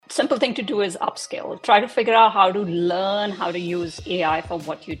simple thing to do is upskill. Try to figure out how to learn how to use AI for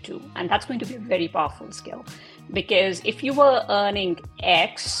what you do. And that's going to be a very powerful skill. Because if you were earning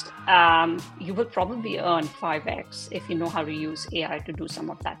X, you will probably earn 5X if you know how to use AI to do some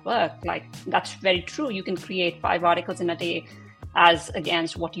of that work. Like, that's very true. You can create 5 articles in a day as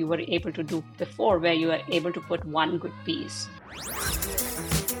against what you were able to do before, where you were able to put one good piece.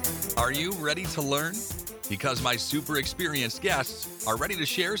 Are you ready to learn? Because my super experienced guests are ready to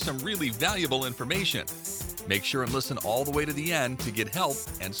share some really valuable information. Make sure and listen all the way to the end to get help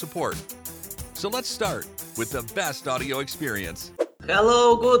and support. So let's start with the best audio experience.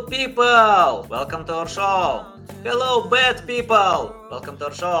 Hello, good people! Welcome to our show. Hello, bad people! Welcome to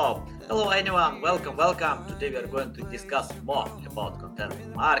our show. Hello, anyone. Welcome. Today we are going to discuss more about content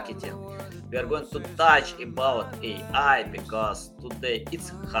marketing. We are going to touch about AI because today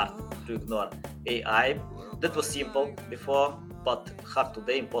it's hard to ignore AI. That was simple before, but hard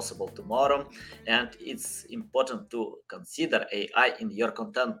today, impossible tomorrow. And it's important to consider AI in your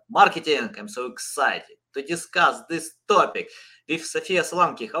content marketing. I'm so excited to discuss this topic with Sophia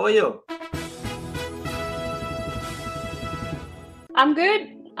Solanki. How are you? I'm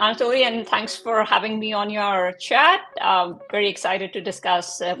good, Anatoly, and thanks for having me on your chat. Very excited to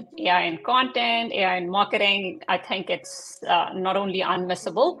discuss AI in content, AI in marketing. I think it's not only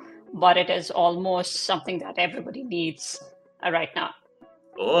unmissable, but it is almost something that everybody needs right now.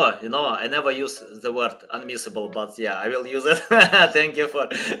 Oh, I never use the word unmissable, but yeah, I will use it. Thank you for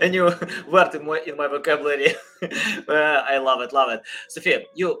a new word in my vocabulary. I love it. Sophia,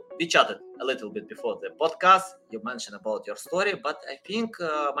 we chatted a little bit before the podcast. You mentioned about your story, but I think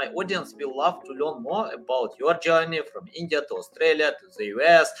my audience will love to learn more about your journey from India to Australia to the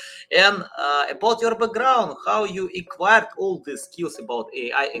US and about your background, how you acquired all these skills about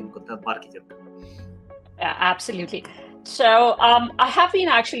AI and content marketing. Yeah, absolutely. So I have been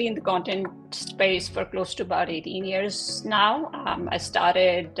actually in the content space for close to about 18 years now. I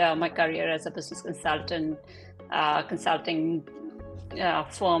started my career as a business consultant, consulting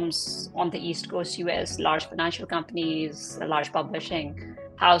firms on the East Coast US, large financial companies, large publishing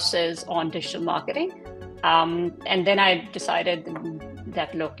houses on digital marketing. And then I decided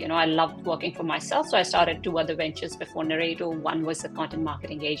that, look, I loved working for myself. So I started 2 other ventures before Narrato. One was a content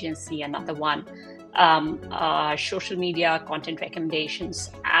marketing agency, another one social media content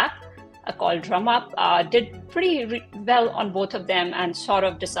recommendations app called DrumUp. Did pretty well on both of them and sort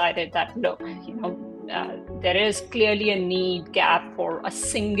of decided that, look, there is clearly a gap for a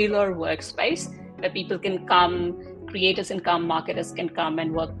singular workspace where people can come, creators can come, marketers can come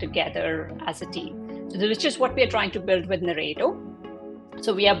and work together as a team. So this is just what we are trying to build with Narrato.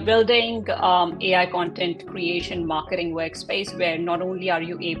 So we are building AI content creation marketing workspace where not only are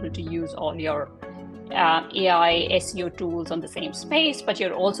you able to use all your AI SEO tools on the same space, but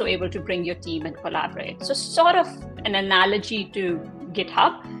you're also able to bring your team and collaborate. So sort of an analogy to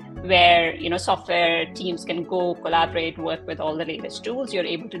GitHub, where software teams can go collaborate, work with all the latest tools. You're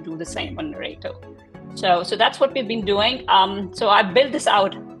able to do the same on Narrato. So that's what we've been doing. So I built this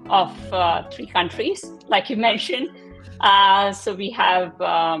out of 3 countries, like you mentioned. So we have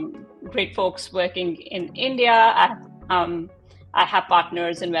great folks working in India. I have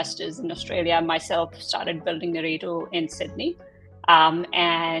partners, investors in Australia. Myself started building Narrato in Sydney.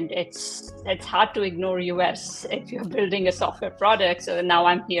 And it's hard to ignore US if you're building a software product. So now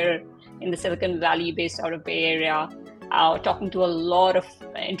I'm here in the Silicon Valley, based out of Bay Area, talking to a lot of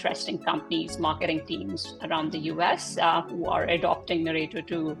interesting companies, marketing teams around the US who are adopting Narrato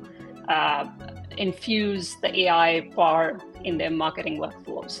to infuse the AI power in their marketing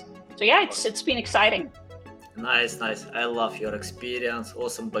workflows. So yeah, it's been exciting. Nice. I love your experience,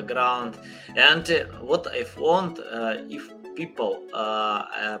 awesome background. And what I found, if people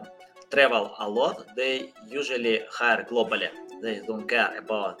travel a lot, they usually hire globally. They don't care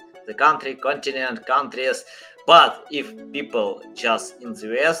about the country, continent, countries. But if people just in the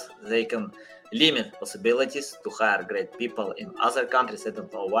US, they can limit possibilities to hire great people in other countries. I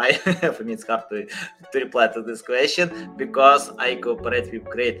don't know why. For me, it's hard to reply to this question because I cooperate with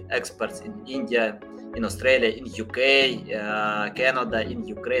great experts in India, in Australia, in UK, Canada, in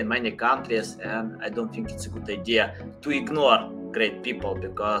Ukraine, many countries, and I don't think it's a good idea to ignore great people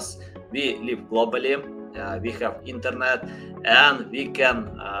because we live globally, we have internet, and we can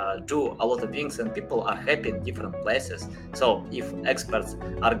do a lot of things, and people are happy in different places. So if experts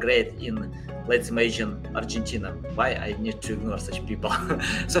are great in, let's imagine, Argentina, why I need to ignore such people?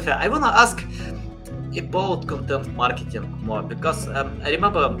 Sophia, I want to ask about content marketing more because I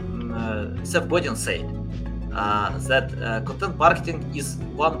remember Seth Godin said that content marketing is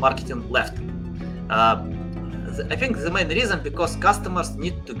one marketing left. I think the main reason because customers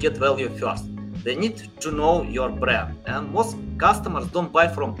need to get value first. They need to know your brand, and most customers don't buy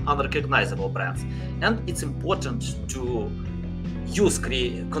from unrecognizable brands. And it's important to use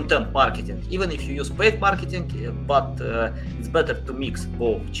content marketing, even if you use paid marketing, but it's better to mix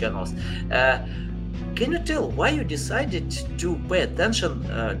both channels. Can you tell why you decided to pay attention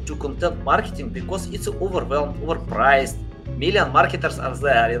to content marketing? Because it's overpriced. Million marketers are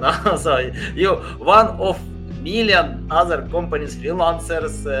there, so you one of million other companies,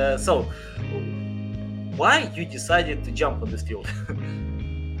 freelancers. So why you decided to jump on this field?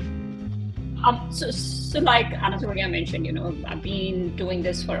 So like Anatolia mentioned, I've been doing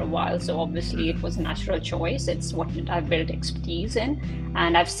this for a while, so obviously it was a natural choice. It's what I've built expertise in,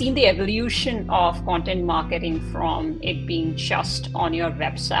 and I've seen the evolution of content marketing from it being just on your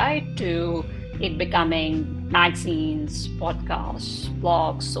website to it becoming magazines, podcasts,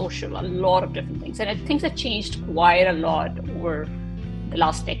 blogs, social, a lot of different things. And things have changed quite a lot over the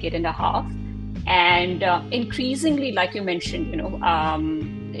last decade and a half. And increasingly, like you mentioned,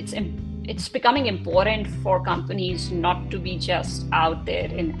 it's becoming important for companies not to be just out there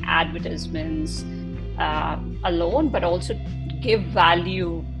in advertisements alone, but also give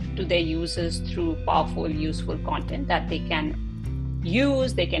value to their users through powerful, useful content that they can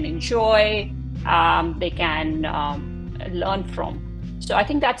use, they can enjoy, they can learn from. So I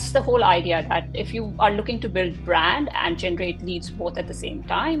think that's the whole idea, that if you are looking to build brand and generate leads both at the same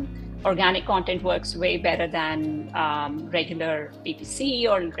time, organic content works way better than regular PPC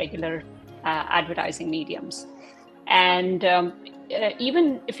or regular advertising mediums. And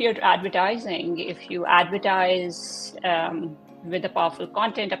even if you're advertising, if you advertise with a powerful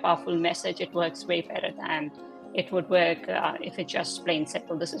content, a powerful message, it works way better than it would work if it's just plain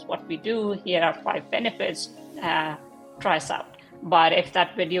simple. This is what we do. Here are 5 benefits. Try us out. But if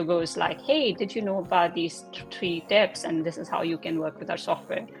that video goes like, hey, did you know about these 3 tips? And this is how you can work with our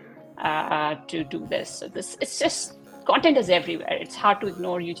software to do this. So it's just, content is everywhere. It's hard to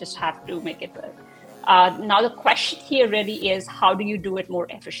ignore. You just have to make it work. Now the question here really is, how do you do it more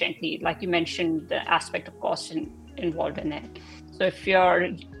efficiently? Like you mentioned, the aspect of cost involved in it. So if you're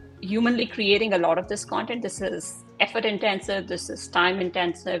humanly creating a lot of this content, this is effort intensive, this is time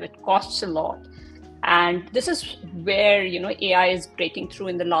intensive, it costs a lot. And this is where AI is breaking through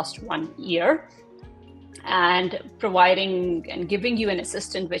in the last 1 year and providing and giving you an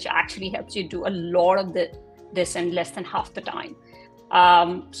assistant which actually helps you do a lot of this in less than half the time.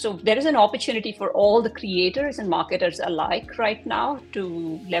 So there is an opportunity for all the creators and marketers alike right now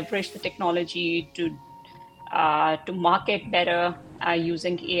to leverage the technology to market better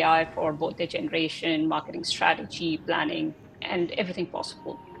using AI for both their generation, marketing strategy, planning, and everything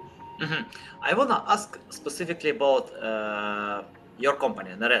possible. Mm-hmm. I want to ask specifically about your company,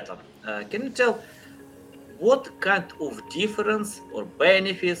 Narrator. Can you tell what kind of difference or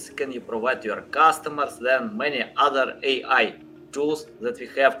benefits can you provide to your customers than many other AI tools that we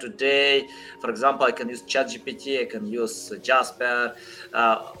have today? For example, I can use ChatGPT, I can use Jasper.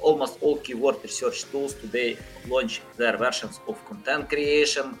 Almost all keyword research tools today launch their versions of content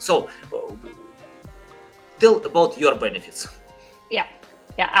creation. So tell about your benefits.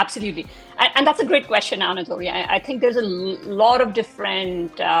 Yeah, absolutely. And that's a great question, Anatoly. I think there's a lot of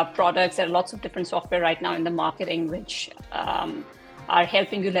different products. There are lots of different software right now in the marketing which are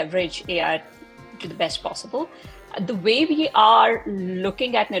helping you leverage AI to the best possible. The way we are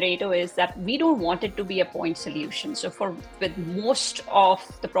looking at Narrator is that we don't want it to be a point solution. So with most of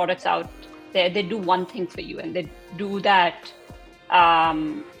the products out there, they do one thing for you, and they do that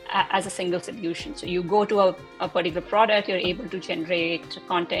as a single solution. So you go to a particular product, you're able to generate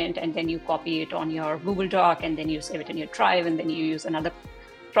content, and then you copy it on your Google Doc, and then you save it in your Drive, and then you use another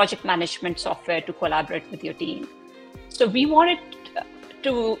project management software to collaborate with your team. So we wanted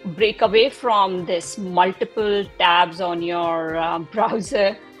to break away from this multiple tabs on your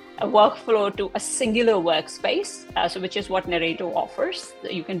browser workflow to a singular workspace, which is what Narrator offers.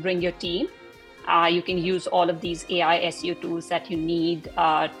 You can bring your team. You can use all of these AI SEO tools that you need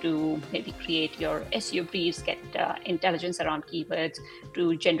to maybe create your SEO briefs, get intelligence around keywords,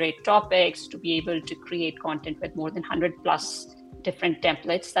 to generate topics, to be able to create content with more than 100 plus different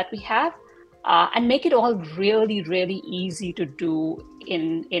templates that we have, and make it all really, really easy to do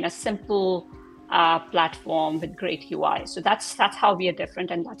in a simple platform with great UI. So that's how we are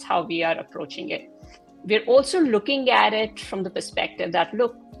different, and that's how we are approaching it. We're also looking at it from the perspective that,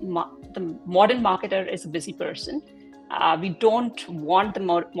 look, the modern marketer is a busy person. We don't want the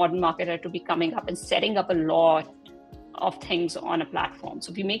modern marketer to be coming up and setting up a lot of things on a platform.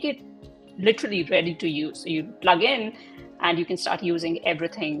 So we make it literally ready to use. So you plug in and you can start using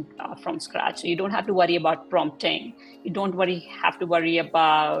everything from scratch. So you don't have to worry about prompting. You don't have to worry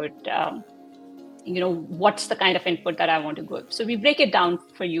about, what's the kind of input that I want to go. So we break it down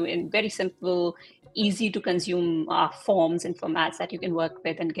for you in very simple, easy to consume forms and formats that you can work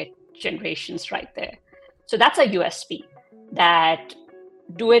with and get generations right there. So that's a USP, that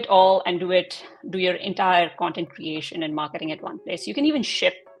do it all and do your entire content creation and marketing at one place. You can even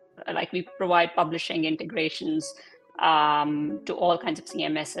ship, like we provide publishing integrations to all kinds of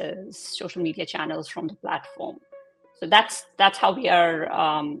CMSs, social media channels from the platform. So that's how we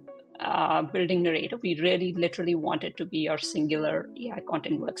are building Narrator. We really literally want it to be our singular AI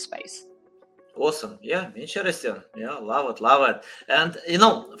content workspace. Awesome. Yeah, interesting. Yeah, love it. And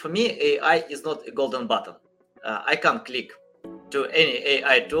for me, AI is not a golden button. I can't click to any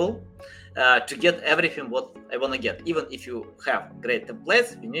AI tool to get everything what I want to get. Even if you have great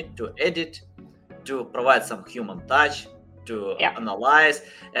templates, you need to edit, to provide some human touch, to analyze,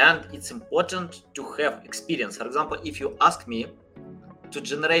 and it's important to have experience. For example, if you ask me to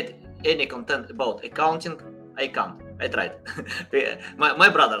generate any content about accounting, I can't. I tried. my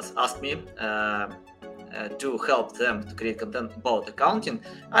brothers asked me to help them to create content about accounting.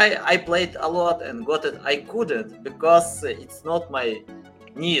 I played a lot and got it. I couldn't because it's not my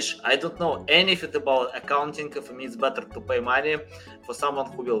niche. I don't know anything about accounting. For me, it's better to pay money for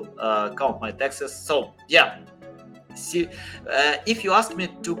someone who will count my taxes. So yeah, see, if you ask me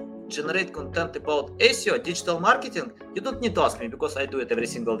to generate content about SEO, digital marketing, you don't need to ask me because I do it every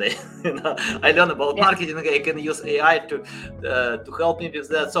single day. I learn about marketing. I can use AI to help me with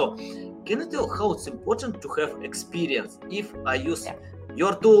that. So can you tell how it's important to have experience if I use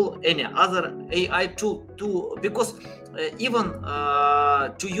your tool, any other AI tool, because even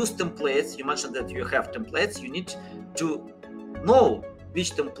to use templates, you mentioned that you have templates, you need to know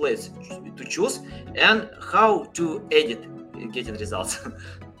which templates to choose and how to edit getting results.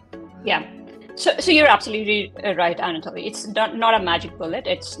 Yeah. So you're absolutely right, Anatoly. It's not a magic bullet.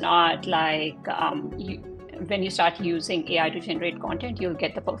 It's not like when you start using AI to generate content, you'll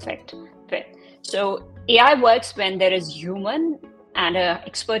get the perfect fit. So AI works when there is human and an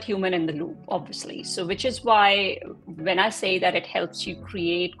expert human in the loop, obviously. So which is why when I say that it helps you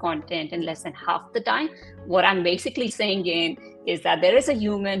create content in less than half the time, what I'm basically saying is that there is a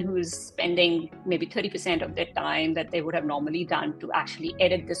human who's spending maybe 30% of their time that they would have normally done to actually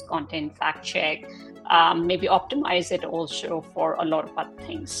edit this content, fact check, maybe optimize it also for a lot of other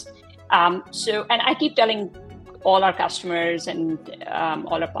things. And I keep telling all our customers and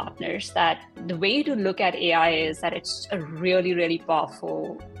all our partners that the way to look at AI is that it's a really, really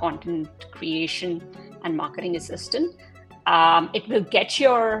powerful content creation and marketing assistant. It will get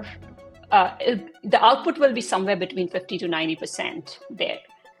your, the output will be somewhere between 50 to 90% there.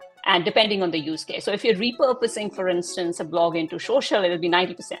 And depending on the use case. So if you're repurposing, for instance, a blog into social, it'll be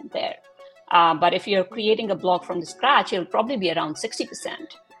 90% there. But if you're creating a blog from the scratch, it'll probably be around 60%.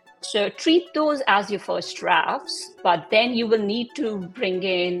 So treat those as your first drafts, but then you will need to bring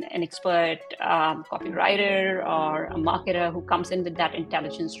in an expert copywriter or a marketer who comes in with that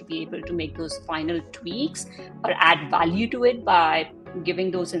intelligence to be able to make those final tweaks or add value to it by giving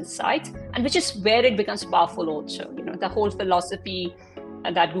those insights, and which is where it becomes powerful also. The whole philosophy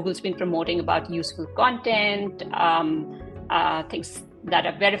that Google's been promoting about useful content, things that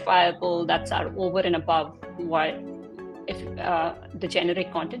are verifiable, that are over and above what the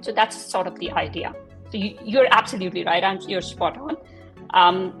generic content. So that's sort of the idea. So you're absolutely right, and you're spot on.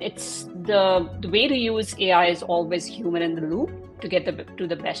 It's the way to use AI is always human in the loop to get to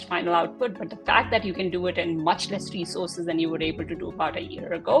the best final output. But the fact that you can do it in much less resources than you were able to do about a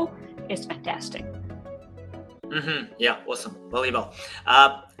year ago is fantastic. Mm-hmm. Yeah, awesome. Valuable.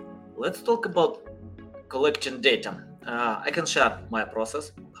 Let's talk about collecting data. I can share my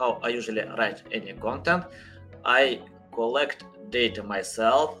process, how I usually write any content. I collect data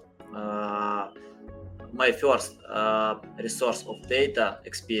myself. My first resource of data,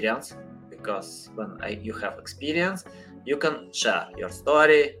 experience, because when you have experience, you can share your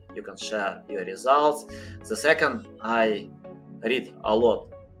story, you can share your results. The second, I read a lot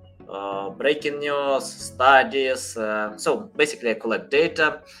breaking news, studies. So basically I collect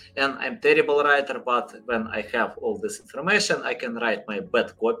data, and I'm terrible writer, but when I have all this information, I can write my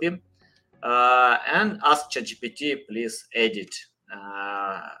bad copy and ask ChatGPT, please edit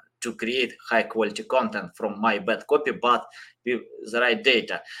to create high quality content from my bad copy, but with the right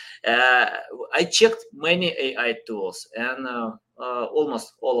data. I checked many AI tools, and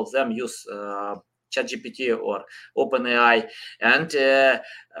almost all of them use ChatGPT or OpenAI. And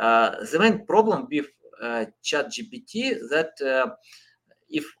the main problem with ChatGPT that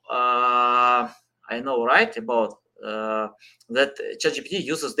if I know right about that ChatGPT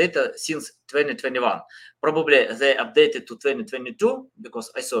uses data since 2021. Probably they updated to 2022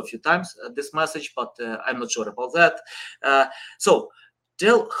 because I saw a few times this message, but I'm not sure about that. So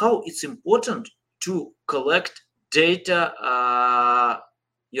tell how it's important to collect data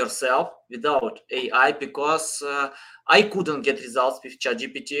yourself without AI, because I couldn't get results with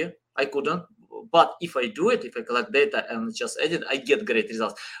ChatGPT. I couldn't. But if I do it, if I collect data and just edit, I get great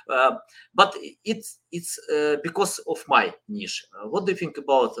results. But it's because of my niche. What do you think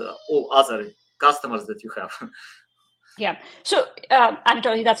about all other customers that you have? Yeah. So,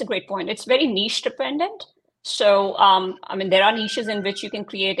 Anatoly, that's a great point. It's very niche dependent. So, I mean, there are niches in which you can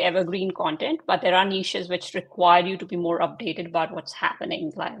create evergreen content, but there are niches which require you to be more updated about what's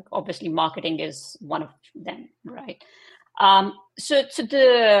happening. Like, obviously, marketing is one of them, right? So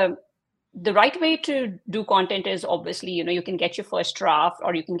the right way to do content is obviously, you can get your first draft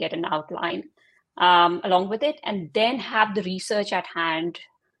or you can get an outline along with it, and then have the research at hand,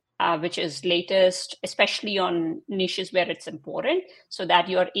 which is latest, especially on niches where it's important, so that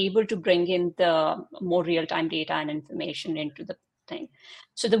you are able to bring in the more real-time data and information into the thing.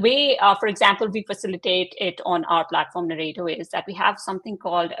 So the way, for example, we facilitate it on our platform Narrator is that we have something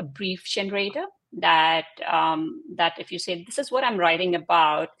called a brief generator that if you say, this is what I'm writing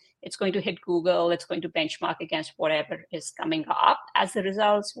about, it's going to hit Google, it's going to benchmark against whatever is coming up as the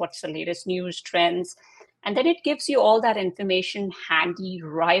results, what's the latest news, trends, and then it gives you all that information handy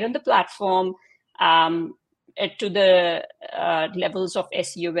right on the platform, to the levels of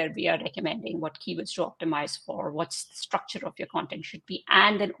SEO where we are recommending what keywords to optimize for, what's the structure of your content should be,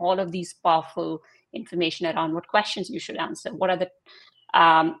 and then all of these powerful information around what questions you should answer, what are the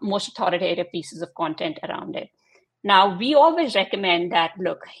most authoritative pieces of content around it. Now, we always recommend that,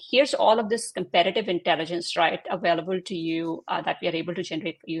 look, here's all of this competitive intelligence, right, available to you that we are able to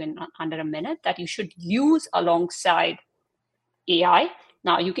generate for you in under a minute that you should use alongside AI.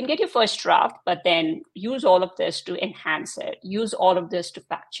 Now, you can get your first draft, but then use all of this to enhance it, use all of this to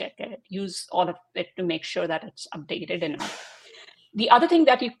fact check it, use all of it to make sure that it's updated enough. The other thing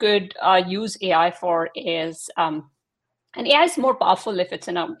that you could use AI for is, and AI is more powerful if it's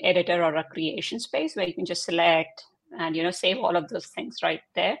in an editor or a creation space where you can just select and save all of those things right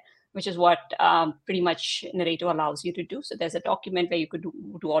there, which is what pretty much Narrator allows you to do. So there's a document where you could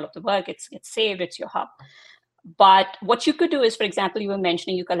do all of the work. It's saved. It's your hub. But what you could do is, for example, you were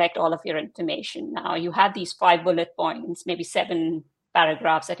mentioning you collect all of your information. Now you have these 5 bullet points, maybe 7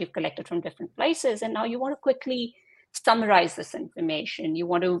 paragraphs that you've collected from different places, and now you want to quickly summarize this information. You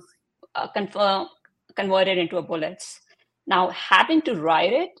want to convert it into a bullets. Now, having to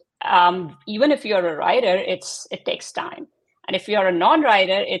write it, even if you're a writer, it takes time. And if you're a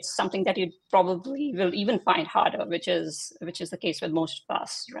non-writer, it's something that you probably will even find harder, which is the case with most of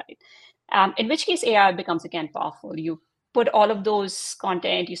us, right? In which case, AI becomes, again, powerful. You put all of those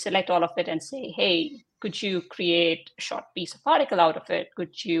content, you select all of it and say, hey, could you create a short piece of article out of it?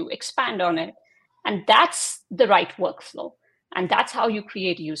 Could you expand on it? And that's the right workflow. And that's how you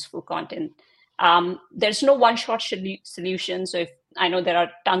create useful content. There's no one-shot solution. So if I know there are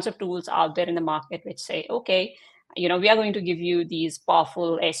tons of tools out there in the market which say, okay, we are going to give you these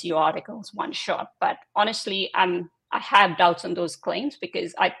powerful SEO articles one shot. But honestly, I have doubts on those claims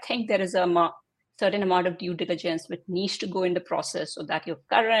because I think there is a certain amount of due diligence which needs to go in the process so that you're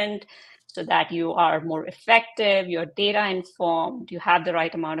current, so that you are more effective, you're data informed, you have the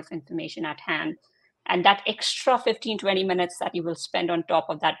right amount of information at hand. And that extra 15, 20 minutes that you will spend on top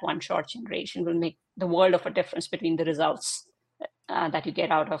of that one-shot generation will make the world of a difference between the results that you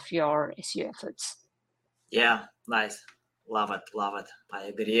get out of your SEO efforts. Yeah, nice. Love it. I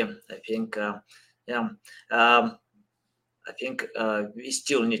agree. I think, I think we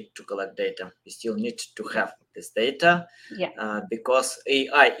still need to collect data. We still need to have this data, because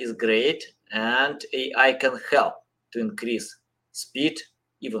AI is great and AI can help to increase speed,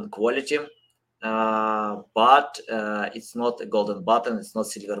 even quality. But it's not a golden button. It's not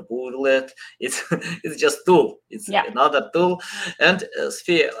silver bullet. It's just tool. It's another tool. And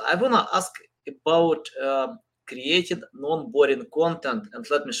Sophia, I wanna ask about creating non-boring content, and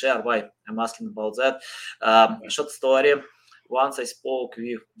let me share why I'm asking about that. Short story. Once I spoke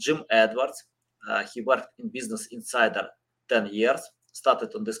with Jim Edwards. He worked in Business Insider 10 years.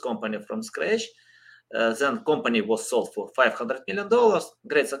 Started on this company from scratch. Then company was sold for $500 million.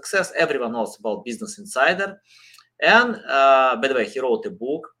 Great success. Everyone knows about Business Insider. And by the way, he wrote a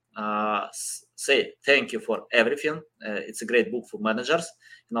book, say thank you for everything. It's a great book for managers.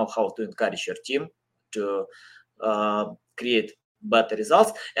 You know how to encourage your team to create better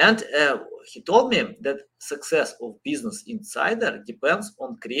results. And he told me that success of Business Insider depends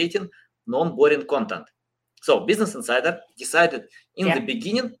on creating non-boring content. So Business Insider decided in the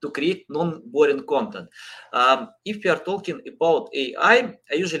beginning to create non-boring content. If we are talking about AI,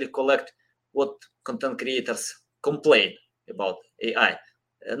 I usually collect what content creators complain about AI.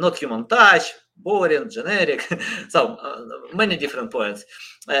 Not human touch, boring, generic, so many different points.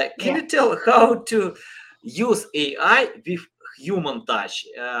 Can you tell how to use AI with human touch?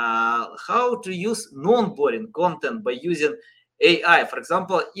 How to use non-boring content by using AI? For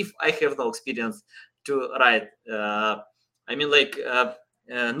example, if I have no experience to write,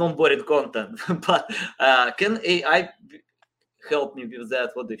 non-boring content, but can AI help me with that?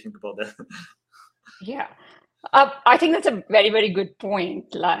 What do you think about that? Yeah. I think that's a very, very good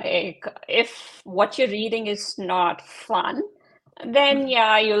point. Like, if what you're reading is not fun, then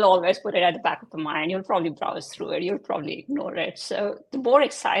you'll always put it at the back of the mind. You'll probably browse through it. You'll probably ignore it. So the more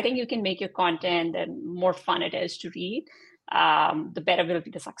exciting you can make your content, the more fun it is to read, the better will be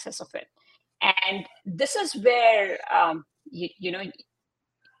the success of it. And this is where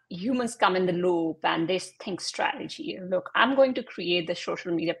humans come in the loop and they think strategy. Look, I'm going to create the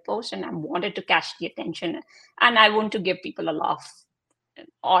social media post and I wanted to catch the attention and I want to give people a laugh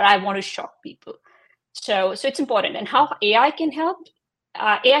or I want to shock people. So it's important. And how AI can help?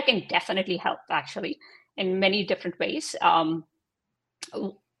 AI can definitely help actually in many different ways. One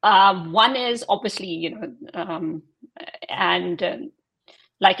is obviously,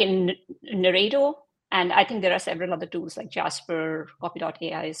 like in Narrator, and I think there are several other tools like Jasper,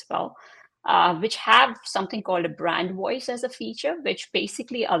 Copy.ai as well, which have something called a brand voice as a feature, which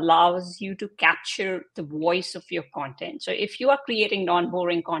basically allows you to capture the voice of your content. So if you are creating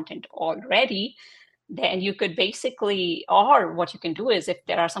non-boring content already, then you could basically, or what you can do is if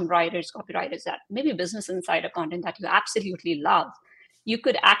there are some writers, copywriters that maybe Business Insider content that you absolutely love, you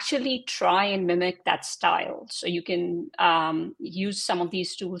could actually try and mimic that style. So you can use some of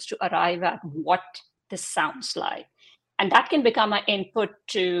these tools to arrive at what this sounds like. And that can become an input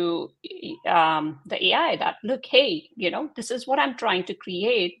to the AI that, look, hey, this is what I'm trying to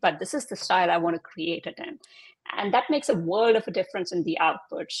create, but this is the style I want to create it in. And that makes a world of a difference in the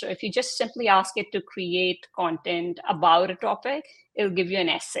output. So if you just simply ask it to create content about a topic, it'll give you an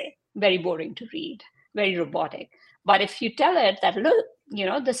essay, very boring to read, very robotic. But if you tell it that, look,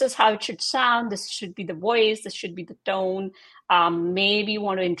 this is how it should sound, this should be the voice, this should be the tone, maybe you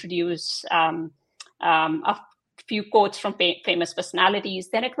want to introduce a few quotes from famous personalities,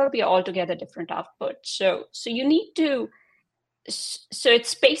 then it will be altogether different output. So you need to, so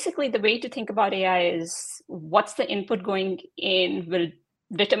it's basically the way to think about AI is what's the input going in will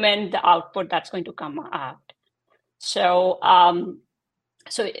determine the output that's going to come out. So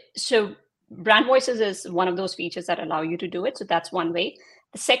so brand voices is one of those features that allow you to do it. So that's one way.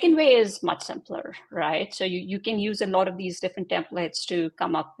 The second way is much simpler, right? So you can use a lot of these different templates to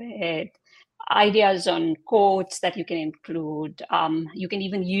come up with ideas on quotes that you can include. You can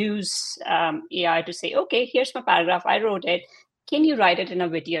even use AI to say, okay, here's my paragraph, I wrote it. Can you write it in a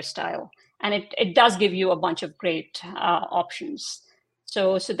wittier style? And it does give you a bunch of great options.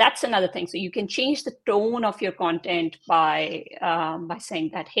 So that's another thing. So you can change the tone of your content by saying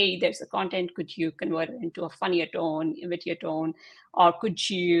that, hey, there's a content. Could you convert it into a funnier tone, wittier tone, or could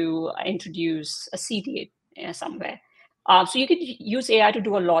you introduce a CTA somewhere? So you could use AI to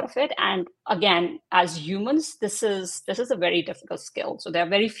do a lot of it. And again, as humans, this is a very difficult skill. So there are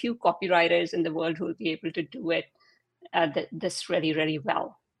very few copywriters in the world who will be able to do it this really, really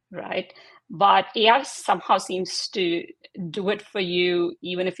well, right? But AI somehow seems to do it for you,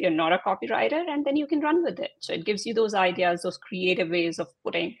 even if you're not a copywriter, and then you can run with it. So it gives you those ideas, those creative ways of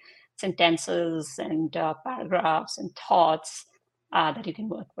putting sentences and paragraphs and thoughts that you can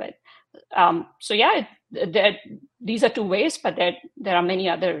work with. So yeah, these are two ways, but there are many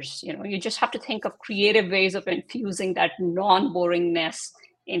others. You just have to think of creative ways of infusing that non-boringness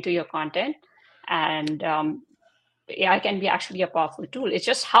into your content, and AI can be actually a powerful tool. It's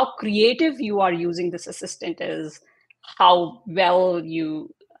just how creative you are using this assistant is how well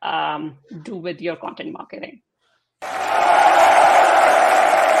you do with your content marketing.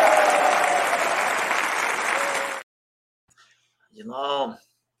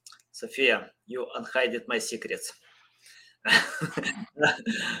 Sophia, you unhided my secrets.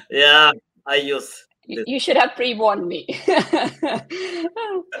 Yeah, I use. You should have pre-warned me.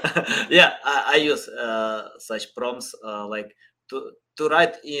 Yeah, I use such prompts like to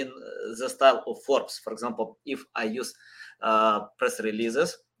write in the style of Forbes. For example, if I use press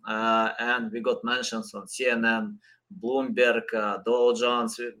releases and we got mentions on CNN, Bloomberg, Dow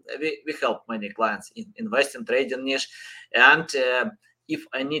Jones. We help many clients in investing, trading niche. And if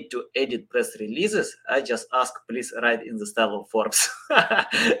I need to edit press releases, I just ask, please write in the style of Forbes.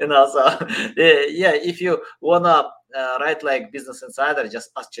 So if you wanna write like Business Insider,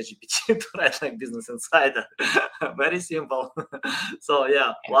 just ask ChatGPT to write like Business Insider. Very simple. So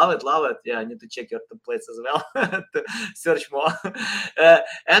love it. I need to check your templates as well to search more.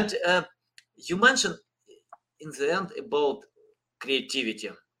 And you mentioned in the end about creativity.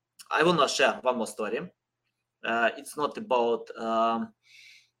 I want to share one more story. It's not about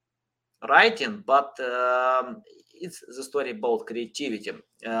writing, but it's the story about creativity.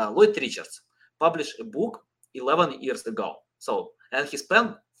 Lloyd Richards published a book 11 years ago. And he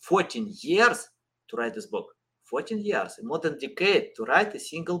spent 14 years to write this book. 14 years, more than a decade to write a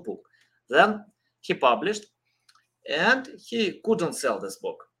single book. Then he published, and he couldn't sell this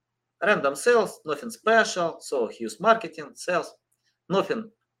book. Random sales, nothing special. So he used marketing, sales, nothing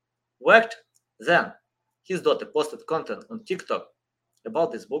worked. Then his daughter posted content on TikTok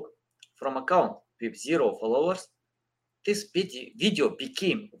about this book from account with 0 followers. This video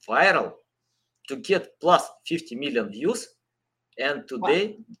became viral to get plus 50 million views. And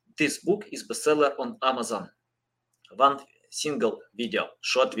today, this book is bestseller on Amazon. One single video,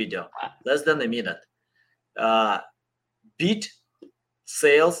 short video, less than a minute. Beat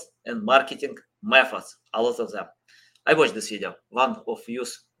sales and marketing methods, a lot of them. I watched this video. One of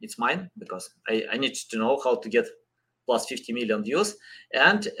views, it's mine, because I need to know how to get plus 50 million views.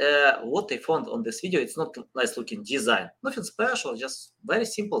 And what I found on this video, it's not nice looking design, nothing special, just very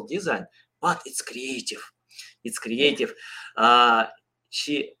simple design, but it's creative. It's creative.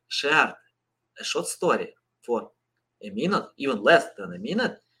 She shared a short story for a minute, even less than a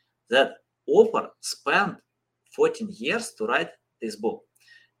minute, that author spent 14 years to write this book.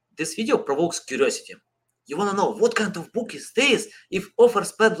 This video provokes curiosity. You want to know what kind of book is this? If author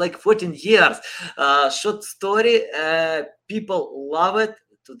spent like 14 years, short story, people love it.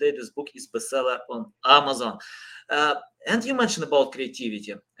 Today, this book is bestseller on Amazon. And you mentioned about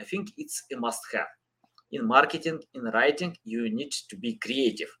creativity. I think it's a must-have. In marketing, in writing, you need to be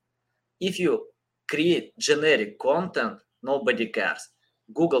creative. If you create generic content, nobody cares.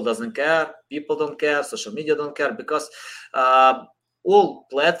 Google doesn't care, people don't care, social media don't care, because all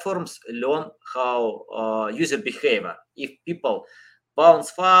platforms learn how user behavior. If people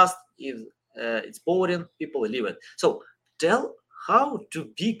bounce fast, if it's boring, people leave it. So tell how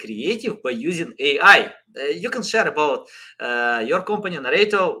to be creative by using AI. You can share about your company,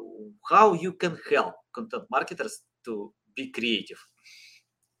 Narrator, how you can help content marketers to be creative.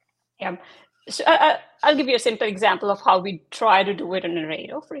 Yeah. So I'll give you a simple example of how we try to do it in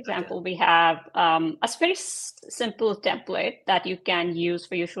Narrator. For example, we have a very simple template that you can use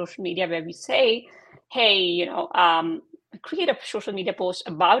for your social media, where we say, hey, create a social media post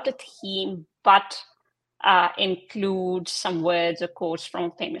about a theme, but include some words or quotes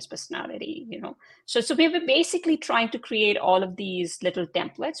from a famous personality. So we were basically trying to create all of these little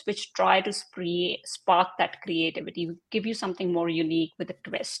templates which try to spark that creativity, give you something more unique with a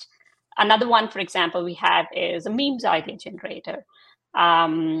twist. Another one, for example, we have is a memes idea generator.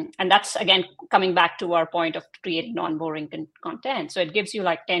 And that's, again, coming back to our point of creating non-boring content. So it gives you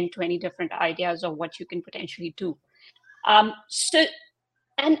like 10, 20 different ideas of what you can potentially do. And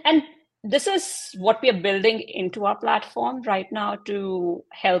this is what we are building into our platform right now to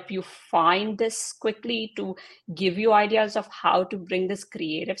help you find this quickly, to give you ideas of how to bring this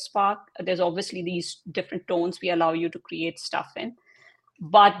creative spark. There's obviously these different tones we allow you to create stuff in.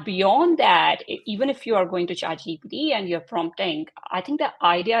 But beyond that, even if you are going to ChatGPT and you're prompting, I think the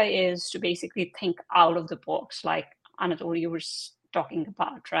idea is to basically think out of the box, like Anatol, you were talking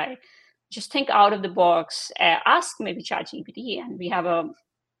about, right? Just think out of the box, ask maybe ChatGPT, and we have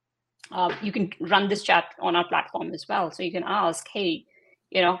you can run this chat on our platform as well. So you can ask, hey,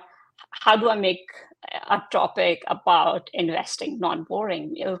 how do I make a topic about investing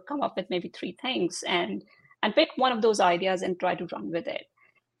non-boring? It'll come up with maybe 3 things, and pick one of those ideas and try to run with it.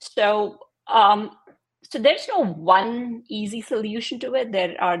 So there's no one easy solution to it.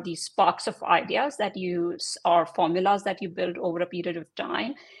 There are these sparks of ideas that or formulas that you build over a period of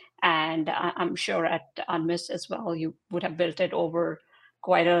time. And I'm sure at Unmiss as well, you would have built it over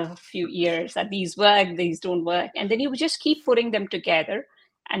quite a few years, that these work, these don't work. And then you would just keep putting them together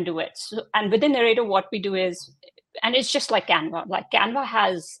and do it. So, and within Narrator, what we do is, and it's just like Canva. Like Canva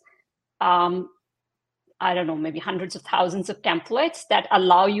has I don't know, maybe hundreds of thousands of templates that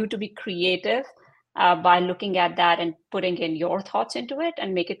allow you to be creative by looking at that and putting in your thoughts into it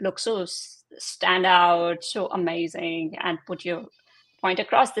and make it look so stand out, so amazing, and put your point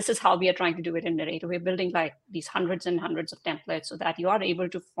across, this is how we are trying to do it in Narrator. We're building like these hundreds and hundreds of templates so that you are able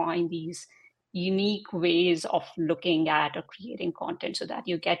to find these unique ways of looking at or creating content so that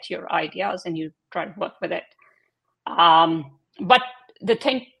you get your ideas and you try to work with it. But the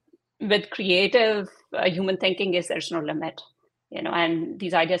thing with creative human thinking is there's no limit, and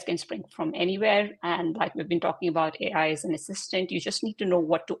these ideas can spring from anywhere. And like we've been talking about, AI is an assistant. You just need to know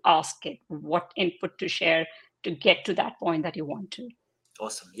what to ask it, what input to share to get to that point that you want to.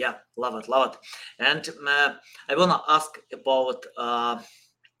 Awesome. Yeah, love it. And I want to ask about, I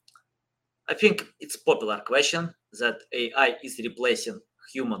think it's popular question that AI is replacing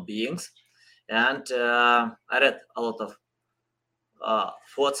human beings. And I read a lot of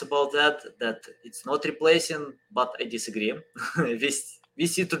thoughts about that it's not replacing, but I disagree. we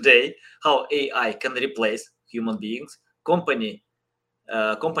see today how AI can replace human beings. Companies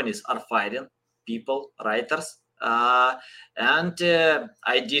are firing people, writers, and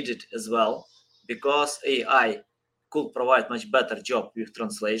I did it as well because AI could provide much better job with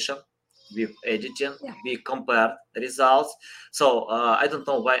translation, with editing. Yeah. We compare results. So I don't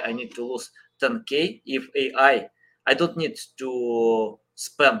know why I need to lose 10K if I don't need to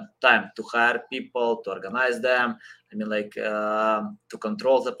spend time to hire people, to organize them. I mean, like to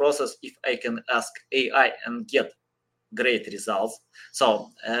control the process. If I can ask AI and get great results.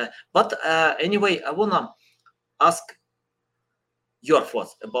 So, but anyway, I wanna ask your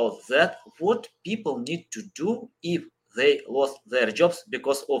thoughts about that. What people need to do if they lost their jobs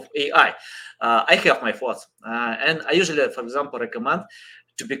because of AI? I have my thoughts, and I usually, for example, recommend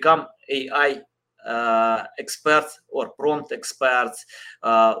to become AI experts or prompt experts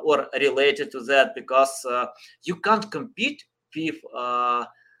or related to that, because you can't compete with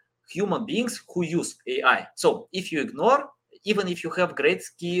human beings who use AI. So if you ignore, even if you have great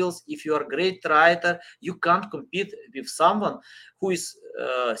skills, if you are a great writer, you can't compete with someone who is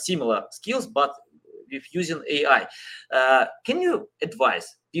similar skills but with using AI. Can you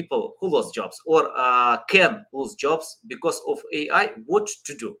advise people who lost jobs or can lose jobs because of AI what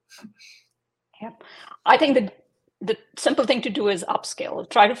to do? Yeah. I think the simple thing to do is upskill.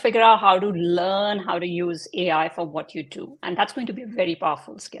 Try to figure out how to learn how to use AI for what you do. And that's going to be a very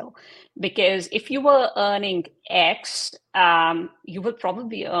powerful skill. Because if you were earning X, you will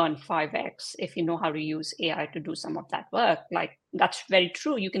probably earn 5X if you know how to use AI to do some of that work. Like, that's very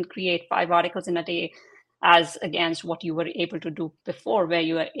true. You can create 5 articles in a day as against what you were able to do before, where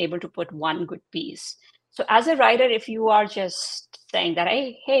you were able to put one good piece. So as a writer, if you are just saying that,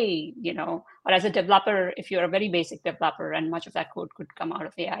 hey, or as a developer, if you're a very basic developer and much of that code could come out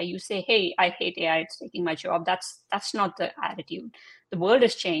of AI, you say, hey, I hate AI, it's taking my job. That's not the attitude. The world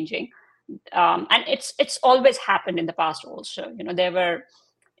is changing. And it's always happened in the past also. There were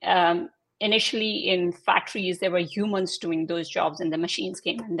initially in factories, there were humans doing those jobs and the machines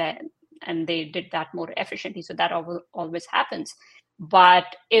came and they did that more efficiently. So that always happens. But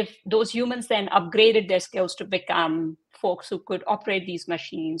if those humans then upgraded their skills to become folks who could operate these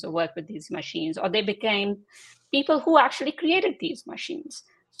machines or work with these machines, or they became people who actually created these machines.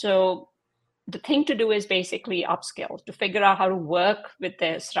 So the thing to do is basically upskill, to figure out how to work with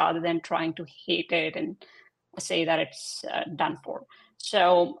this rather than trying to hate it and say that it's done for.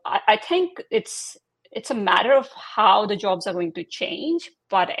 So I think it's a matter of how the jobs are going to change,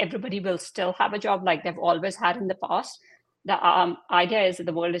 but everybody will still have a job like they've always had in the past. The idea is that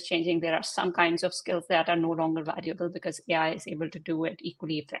the world is changing. There are some kinds of skills that are no longer valuable because AI is able to do it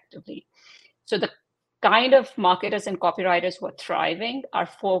equally effectively. So the kind of marketers and copywriters who are thriving are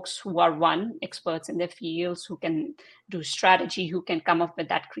folks who are, one, experts in their fields, who can do strategy, who can come up with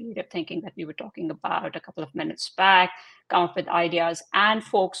that creative thinking that we were talking about a couple of minutes back, come up with ideas, and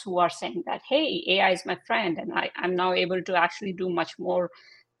folks who are saying that, hey, AI is my friend, and I'm now able to actually do much more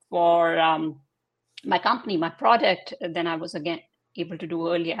for my company, my product, than I was again able to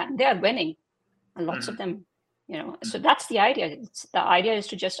do earlier. And they are winning, and lots of them, So that's the idea. The idea is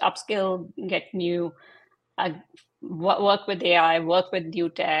to just upskill, get new, work with AI, work with new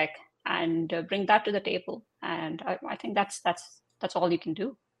tech, and bring that to the table. And I think that's all you can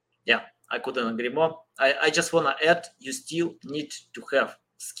do. Yeah, I couldn't agree more. I just want to add, you still need to have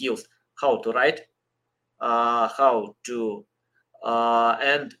skills, how to write, how to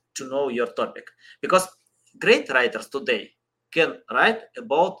and to know your topic, because great writers today can write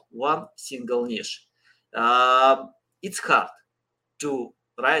about one single niche. It's hard to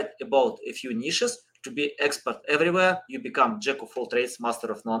write about a few niches, to be expert everywhere. You become jack of all trades, master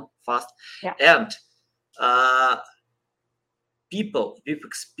of none fast. Yeah. And people with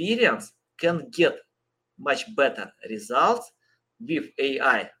experience can get much better results with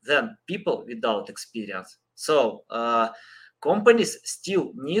AI than people without experience. So companies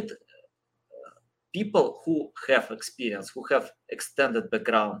still need people who have experience, who have extended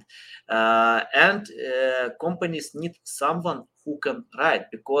background, and companies need someone who can write,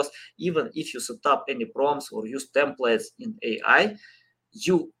 because even if you set up any prompts or use templates in AI,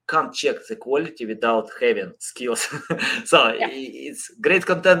 you can't check the quality without having skills. So it's great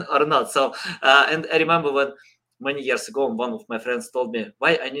content or not. So and I remember when many years ago, one of my friends told me,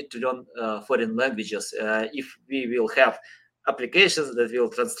 why I need to learn foreign languages if we will have applications that will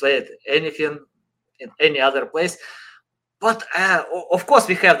translate anything in any other place. But of course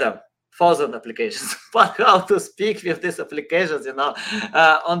we have them, 1,000 applications. But how to speak with these applications,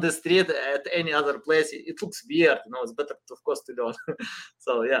 on the street at any other place? It looks weird. It's better, of course, to learn.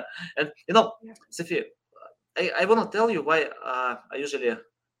 So yeah, and Sophia, I want to tell you why I usually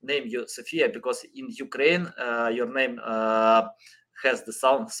name you Sophia, because in Ukraine your name has the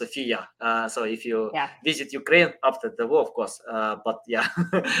sound Sophia. So if you visit Ukraine after the war, of course, but yeah,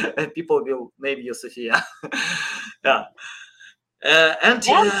 people will name you Sophia. Yeah.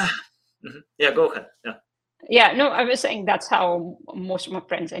 Go ahead. Yeah, no, I was saying that's how most of my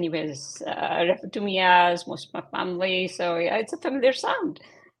friends, anyways, refer to me as, most of my family. So yeah, it's a familiar sound.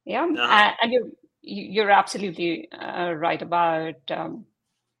 Yeah, and you're absolutely right about.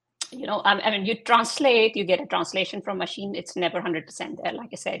 I mean, you translate, you get a translation from machine. It's never 100% there. Like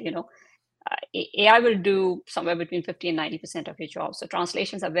I said, AI will do somewhere between 50 and 90% of your job. So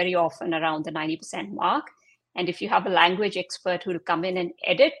translations are very often around the 90% mark. And if you have a language expert who will come in and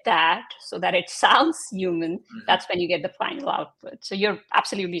edit that so that it sounds human, that's when you get the final output. So you're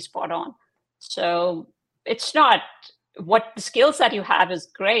absolutely spot on. So it's not what the skills that you have is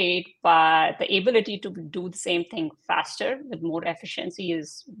great, but the ability to do the same thing faster with more efficiency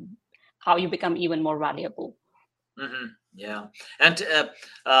is how you become even more valuable. Yeah. And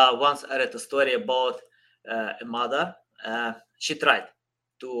once I read a story about a mother. She tried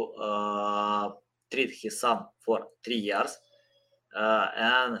to treat his son for 3 years,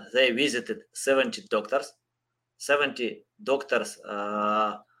 and they visited 70 doctors. 70 doctors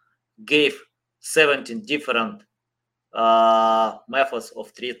gave 17 different methods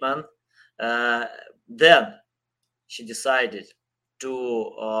of treatment. Then she decided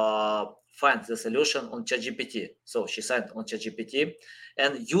to find the solution on ChatGPT. So she signed on ChatGPT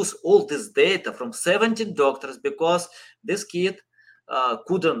and use all this data from 17 doctors, because this kid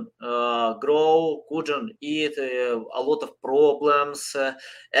couldn't grow, couldn't eat, a lot of problems.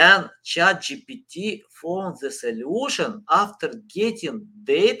 And ChatGPT found the solution after getting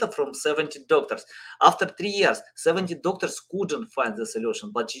data from 70 doctors. After 3 years, 70 doctors couldn't find the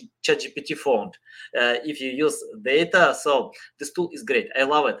solution, but ChatGPT found if you use data. So this tool is great. I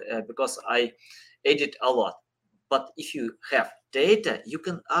love it because I edit a lot. But if you have data, you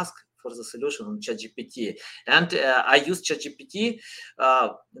can ask for the solution on ChatGPT. And I use ChatGPT,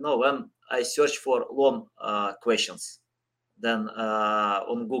 when I search for long questions than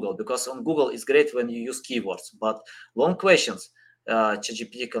on Google, because on Google it's great when you use keywords, but long questions,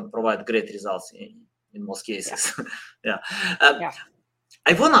 ChatGPT can provide great results in most cases. Yeah.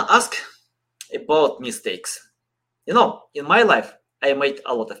 I want to ask about mistakes. In my life, I made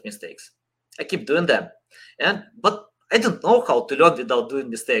a lot of mistakes. I keep doing them. But I don't know how to learn without doing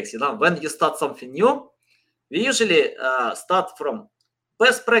mistakes. When you start something new, we usually start from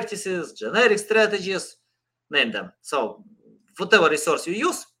best practices, generic strategies, name them. So whatever resource you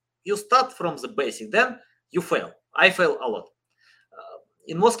use, you start from the basic. Then you fail. I fail a lot.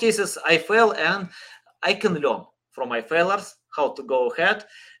 In most cases, I fail, and I can learn from my failures how to go ahead.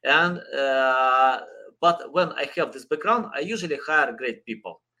 And but when I have this background, I usually hire great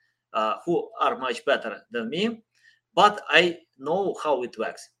people who are much better than me. But I know how it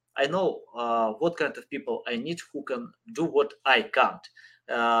works. I know what kind of people I need who can do what I can't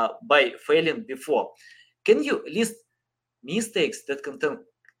by failing before. Can you list mistakes that content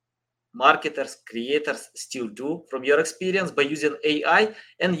marketers, creators still do from your experience by using AI,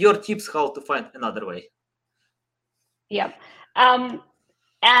 and your tips how to find another way? Yeah.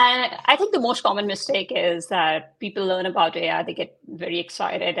 And I think the most common mistake is that people learn about AI, they get very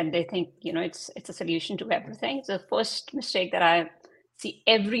excited, and they think, it's a solution to everything. It's the first mistake that I see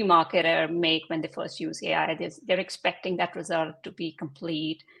every marketer make when they first use AI. They're expecting that result to be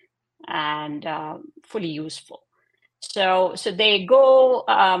complete and fully useful. So they go,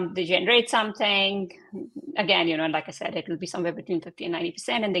 they generate something. Again, like I said, it will be somewhere between 50 and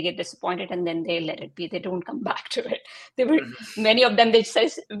 90%, and they get disappointed, and then they let it be. They don't come back to it. Many of them, they say,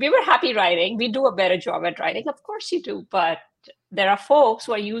 we were happy writing. We do a better job at writing. Of course you do, but there are folks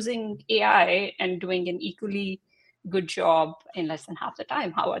who are using AI and doing an equally good job in less than half the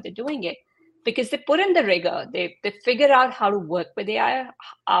time. How are they doing it? because they put in the rigor. They figure out how to work with AI,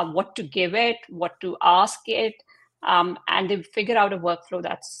 what to give it, what to ask it, and they figure out a workflow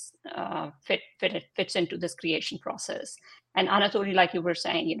that's fits into this creation process. And Anatoly, like you were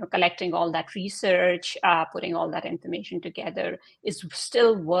saying, collecting all that research, putting all that information together is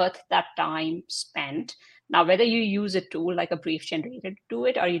still worth that time spent. Now, whether you use a tool like a brief generator to do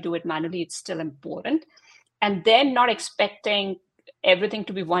it or you do it manually, it's still important. And then not expecting everything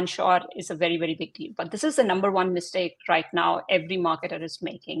to be one shot is a very, very big deal. But this is the number one mistake right now every marketer is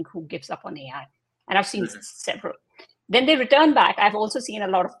making who gives up on AI. And I've seen several. Then they return back. I've also seen a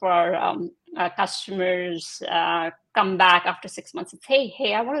lot of our customers come back after 6 months and say,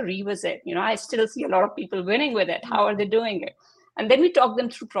 hey, I want to revisit. I still see a lot of people winning with it. How are they doing it? And then we talk them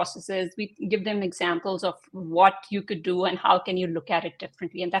through processes. We give them examples of what you could do and how can you look at it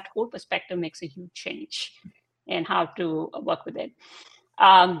differently. And that whole perspective makes a huge change in how to work with it.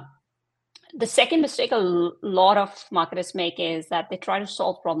 The second mistake a lot of marketers make is that they try to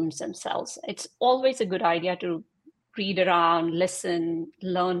solve problems themselves. It's always a good idea to read around, listen,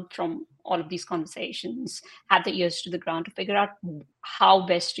 learn from all of these conversations, have the ears to the ground to figure out how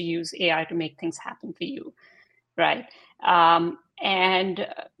best to use AI to make things happen for you, right? And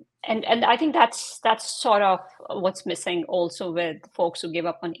I think that's sort of what's missing also with folks who give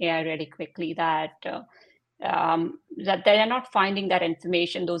up on AI really quickly, that they are not finding that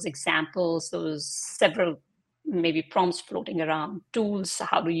information, those examples, those several maybe prompts floating around, tools,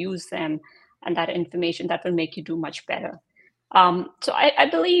 how to use them, and that information that will make you do much better. So I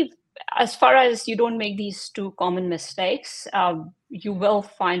believe as far as you don't make these two common mistakes, you will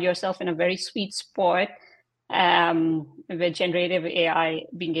find yourself in a very sweet spot with generative AI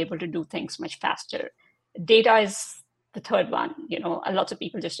being able to do things much faster. Data is the third one. Lots of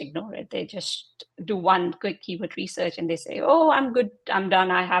people just ignore it. They just do one quick keyword research and they say, oh, I'm good, I'm done.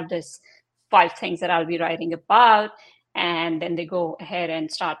 I have this 5 things that I'll be writing about. And then they go ahead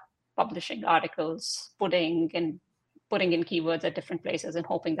and start publishing articles, putting in keywords at different places and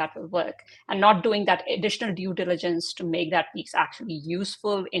hoping that will work, and not doing that additional due diligence to make that piece actually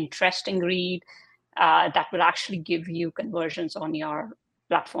useful, interesting read, that will actually give you conversions on your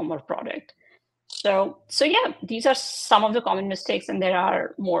platform or product. So yeah, these are some of the common mistakes, and there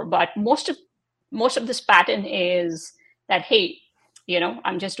are more. But most of this pattern is that, hey,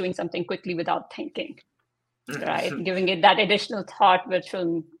 I'm just doing something quickly without thinking, right? Giving it that additional thought, which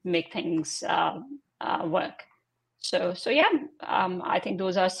will make things work. So yeah, I think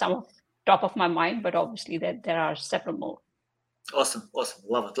those are some of top of my mind, but obviously there are several more. Awesome,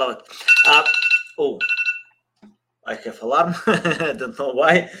 love it. Oh, I have alarm. I don't know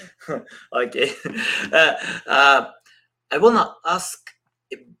why. Okay. I wanna ask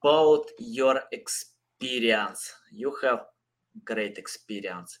about your experience. You have great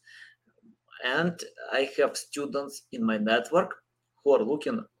experience, and I have students in my network who are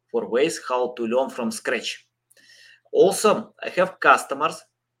looking for ways how to learn from scratch. Also, I have customers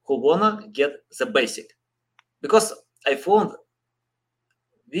who wanna get the basic, because I found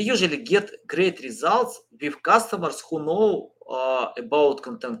we usually get great results with customers who know about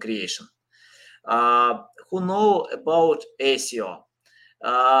content creation, who know about SEO.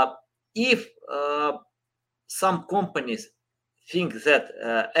 If some companies think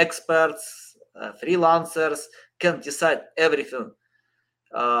that experts, freelancers can decide everything,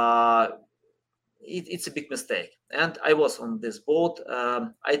 it's a big mistake. And I was on this boat.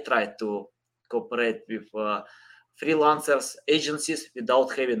 I tried to cooperate with freelancers, agencies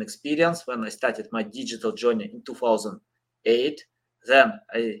without having experience when I started my digital journey in 2008. Then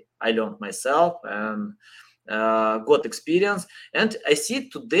I learned myself and got experience. And I see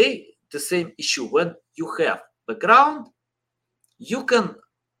today the same issue. When you have background, you can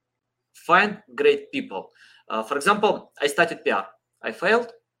find great people. For example, I started PR. I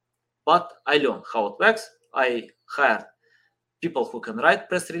failed, but I learned how it works. I hired people who can write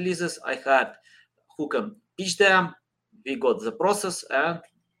press releases. I hired who can pitch them. We got the process, and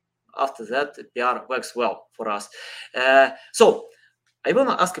after that, PR works well for us. So I want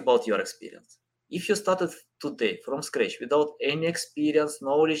to ask about your experience. If you started today from scratch without any experience,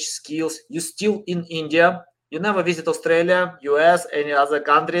 knowledge, skills, you still in India, you never visit Australia, US, any other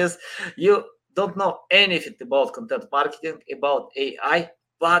countries, you don't know anything about content marketing, about AI,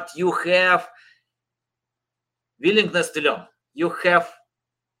 but you have willingness to learn.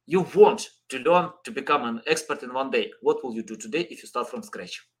 You want to learn to become an expert in one day. What will you do today if you start from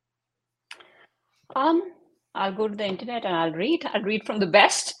scratch? I'll go to the internet and I'll read from the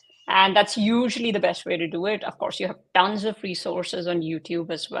best. And that's usually the best way to do it. Of course, you have tons of resources on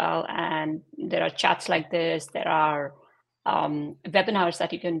YouTube as well. And there are chats like this. There are webinars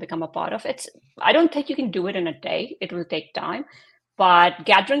that you can become a part of. I don't think you can do it in a day. It will take time. But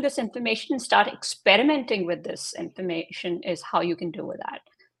gathering this information and start experimenting with this information is how you can do that.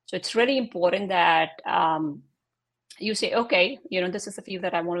 So it's really important that you say, okay, this is the field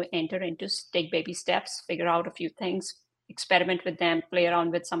that I want to enter into, take baby steps, figure out a few things, experiment with them, play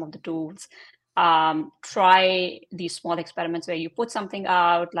around with some of the tools, try these small experiments where you put something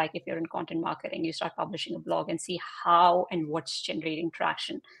out, like if you're in content marketing, you start publishing a blog and see how and what's generating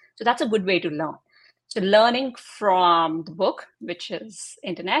traction. So that's a good way to learn. So learning from the book, which is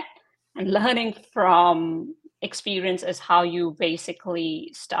internet, and learning from experience is how you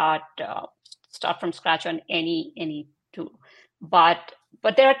basically start from scratch on any tool. But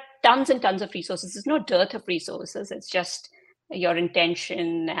there are tons and tons of resources. There's no dearth of resources. It's just your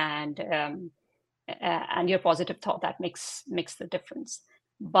intention and your positive thought that makes the difference.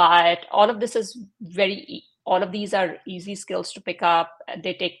 But all of these are easy skills to pick up.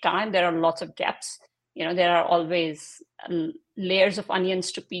 They take time. There are lots of depths. There are always layers of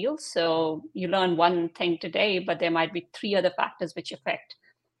onions to peel. So you learn one thing today, but there might be 3 other factors which affect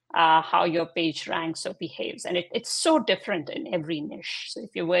how your page ranks or behaves. And it's so different in every niche. So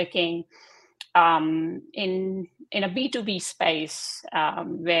if you're working in a B2B space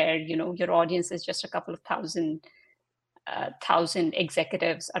where your audience is just a couple of thousand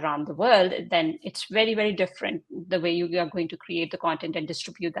executives around the world, then it's very, very different the way you are going to create the content and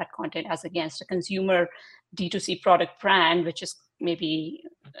distribute that content as against a consumer D2C product brand, which is maybe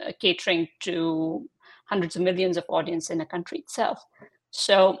catering to hundreds of millions of audience in a country itself.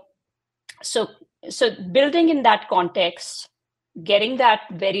 So building in that context, getting that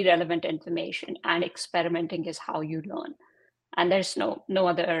very relevant information and experimenting is how you learn. And there's no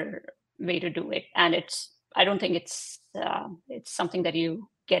other way to do it. And I don't think it's something that you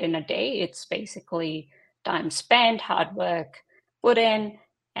get in a day. It's basically time spent, hard work put in,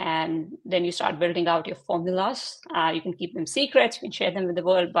 and then you start building out your formulas. You can keep them secrets, you can share them with the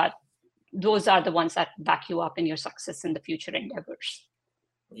world, but those are the ones that back you up in your success in the future endeavors.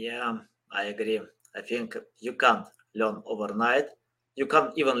 Yeah, I agree. I think you can't learn overnight. You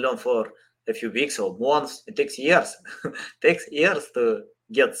can't even learn for a few weeks or months. It takes years. It takes years to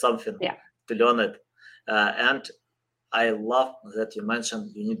get something, to learn it. And I love that you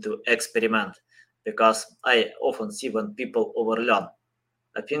mentioned you need to experiment, because I often see when people overlearn.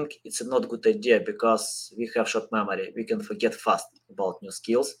 I think it's a not good idea because we have short memory. We can forget fast about new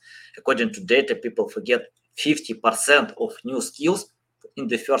skills. According to data, people forget 50% of new skills in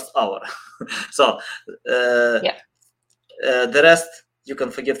the first hour. So the rest you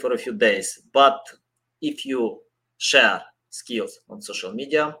can forget for a few days. But if you share skills on social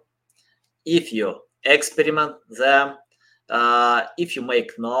media, if you experiment them, if you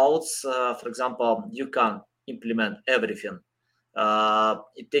make notes, for example, you can implement everything.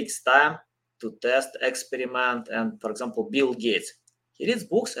 It takes time to test, experiment, and for example, Bill Gates, he reads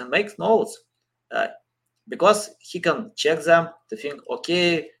books and makes notes because he can check them to think,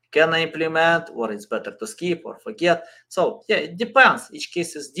 okay, can I implement, or it's better to skip or forget. So yeah, it depends. Each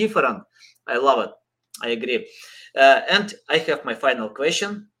case is different. I love it. I agree. And I have my final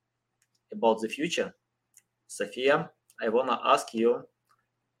question about the future. Sophia, I want to ask you,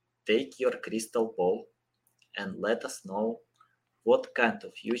 take your crystal ball and let us know what kind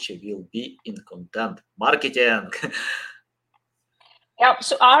of future will be in content marketing. Yeah,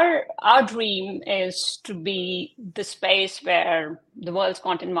 so our dream is to be the space where the world's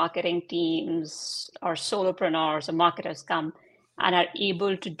content marketing teams or solopreneurs or marketers come and are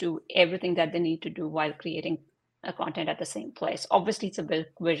able to do everything that they need to do while creating a content at the same place. Obviously, it's a big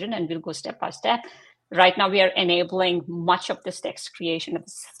vision and we'll go step by step. Right now, we are enabling much of this text creation at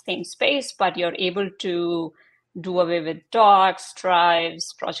the same space, but you're able to do away with docs,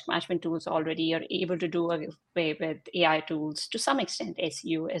 drives, project management tools already. You're able to do away with AI tools, to some extent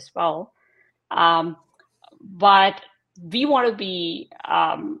SEO as well. But we want to be,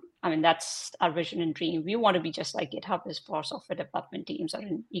 that's our vision and dream. We want to be just like GitHub is for software development teams, or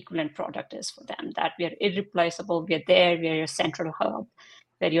an equivalent product is for them, that we are irreplaceable. We are there, we are your central hub,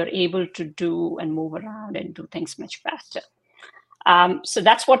 where you're able to do and move around and do things much faster. So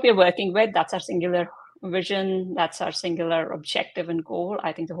that's what we're working with. That's our singular vision. That's our singular objective and goal.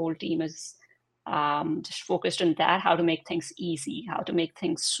 I think the whole team is just focused on that, how to make things easy, how to make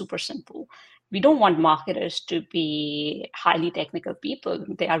things super simple. We don't want marketers to be highly technical people.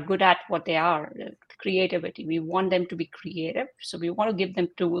 They are good at what they are, creativity. We want them to be creative. So we want to give them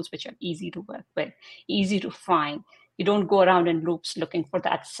tools which are easy to work with, easy to find. You don't go around in loops looking for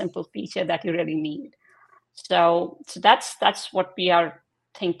that simple feature that you really need. So that's what we are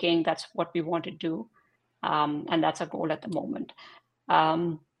thinking. That's what we want to do. And that's our goal at the moment.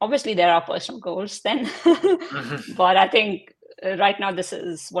 Obviously, there are personal goals then, but I think right now this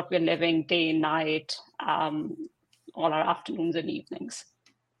is what we're living day and night, all our afternoons and evenings.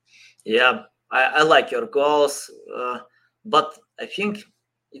 Yeah, I like your goals, but I think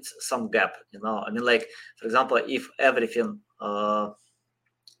it's some gap. I mean, like, for example, if everything,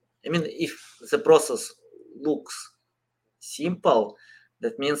 if the process looks simple,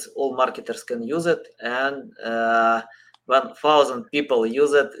 that means all marketers can use it, and 1,000 people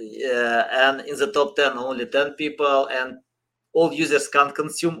use it, and in the top 10, only 10 people, and all users can't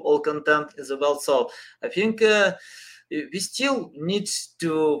consume all content in the world. So I think we still need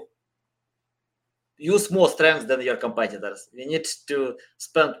to use more strengths than your competitors. We need to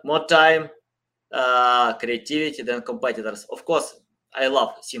spend more time, creativity than competitors. Of course, I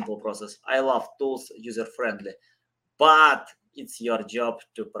love simple process. I love tools, user friendly, but it's your job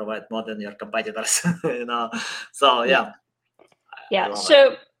to provide more than your competitors. So yeah.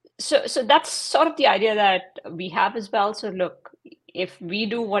 So that's sort of the idea that we have as well. So look, if we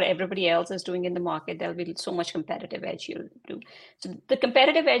do what everybody else is doing in the market, there'll be so much competitive edge you'll do. So the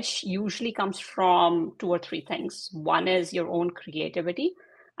competitive edge usually comes from 2 or 3 things. One is your own creativity,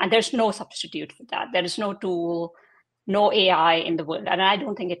 and there's no substitute for that. There is no tool, no AI in the world, and I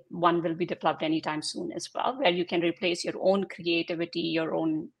don't think one will be developed anytime soon as well, where you can replace your own creativity, your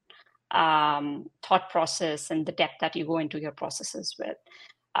own thought process, and the depth that you go into your processes with.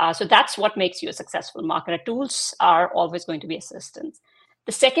 So that's what makes you a successful marketer. Tools are always going to be assistants.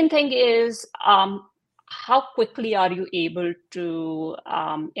 The second thing is how quickly are you able to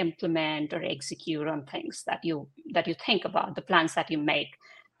implement or execute on things that you think about, the plans that you make,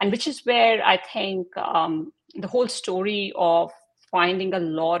 and which is where I think the whole story of finding a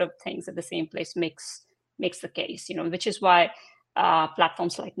lot of things at the same place makes the case. Which is why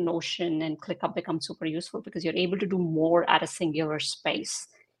platforms like Notion and ClickUp become super useful, because you're able to do more at a singular space,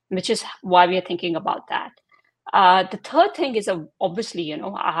 which is why we are thinking about that. The third thing is obviously,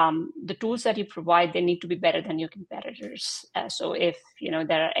 the tools that you provide, they need to be better than your competitors. So if,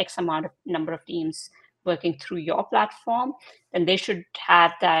 there are X number of teams working through your platform, then they should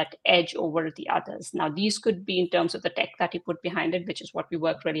have that edge over the others. Now, these could be in terms of the tech that you put behind it, which is what we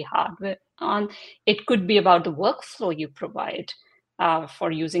work really hard on. It could be about the workflow you provide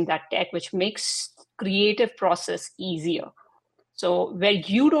for using that tech, which makes creative process easier. So where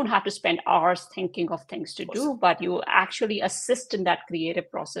you don't have to spend hours thinking of things to do, but you actually assist in that creative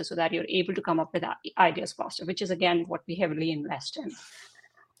process so that you're able to come up with ideas faster, which is, again, what we heavily invest in.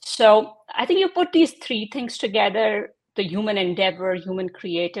 So I think you put these 3 things together, the human endeavor, human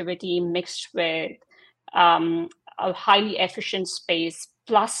creativity mixed with a highly efficient space,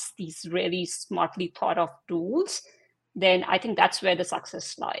 plus these really smartly thought of tools, then I think that's where the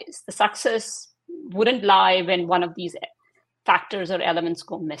success lies. The success wouldn't lie when one of these factors or elements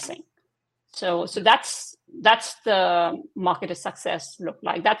go missing. So that's the marketer success look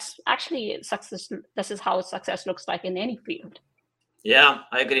like. That's actually success. This is how success looks like in any field. Yeah,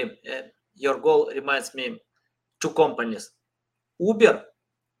 I agree. Your goal reminds me 2 companies, Uber,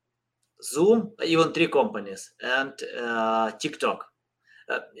 Zoom, even 3 companies, and TikTok.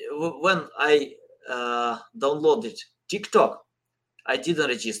 When I downloaded TikTok, I didn't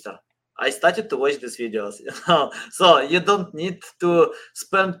register. I started to watch these videos. So you don't need to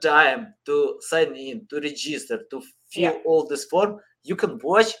spend time to sign in, to register, to fill all this form. You can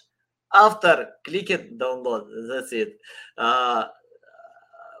watch after clicking download. That's it.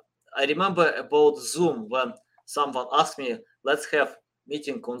 I remember about Zoom when someone asked me, let's have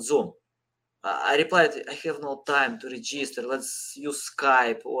meeting on Zoom. I replied, I have no time to register. Let's use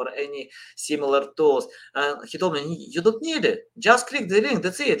Skype or any similar tools. And he told me, you don't need it. Just click the link.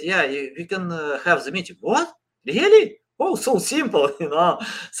 That's it. Yeah, we can have the meeting. What? Really? Oh, so simple,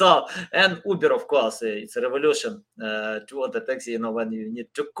 So, and Uber, of course, it's a revolution to order taxi, when you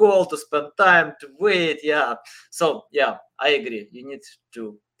need to call, to spend time, to wait. Yeah. So, yeah, I agree. You need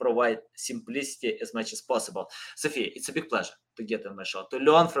to provide simplicity as much as possible. Sophia, it's a big pleasure to get on my show, to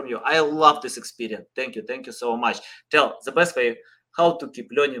learn from you. I love this experience. Thank you. Thank you so much. Tell the best way how to keep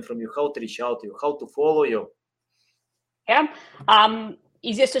learning from you, how to reach out to you, how to follow you. Yeah.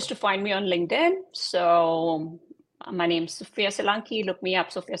 Easiest is to find me on LinkedIn. So my name's Sophia Solanki. Look me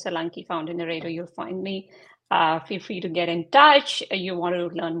up, Sophia Solanki, founder Narrator. You'll find me. Feel free to get in touch. You want to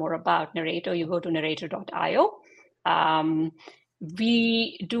learn more about Narrator, you go to narrator.io.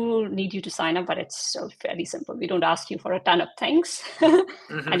 We do need you to sign up, but it's still fairly simple. We don't ask you for a ton of things,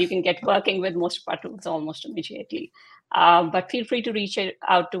 and you can get working with most of our tools almost immediately. But feel free to reach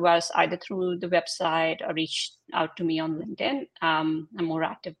out to us either through the website or reach out to me on LinkedIn. I'm more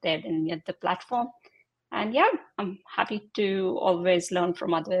active there than at the platform. And yeah, I'm happy to always learn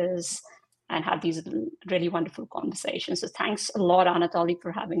from others and have these really wonderful conversations. So thanks a lot, Anatoly,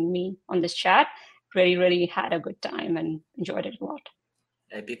 for having me on this chat. Really had a good time and enjoyed it a lot.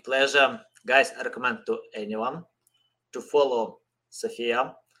 A big pleasure. Guys, I recommend to anyone to follow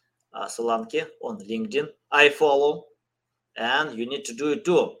Sophia Solanki on LinkedIn. I follow, and you need to do it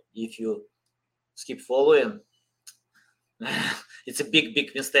too. If you skip following, it's a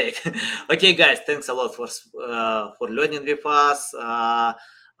big mistake. Okay, guys, thanks a lot for learning with us.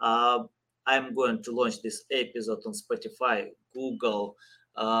 I'm going to launch this episode on Spotify, Google,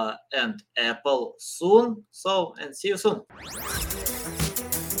 and Apple soon. So, and see you soon.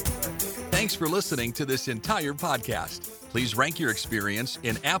 Thanks for listening to this entire podcast. Please rank your experience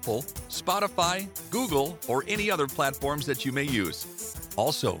in Apple, Spotify, Google, or any other platforms that you may use.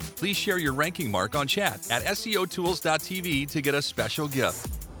 Also, please share your ranking mark on chat at SEOtools.tv to get a special gift.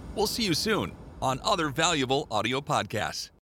 We'll see you soon on other valuable audio podcasts.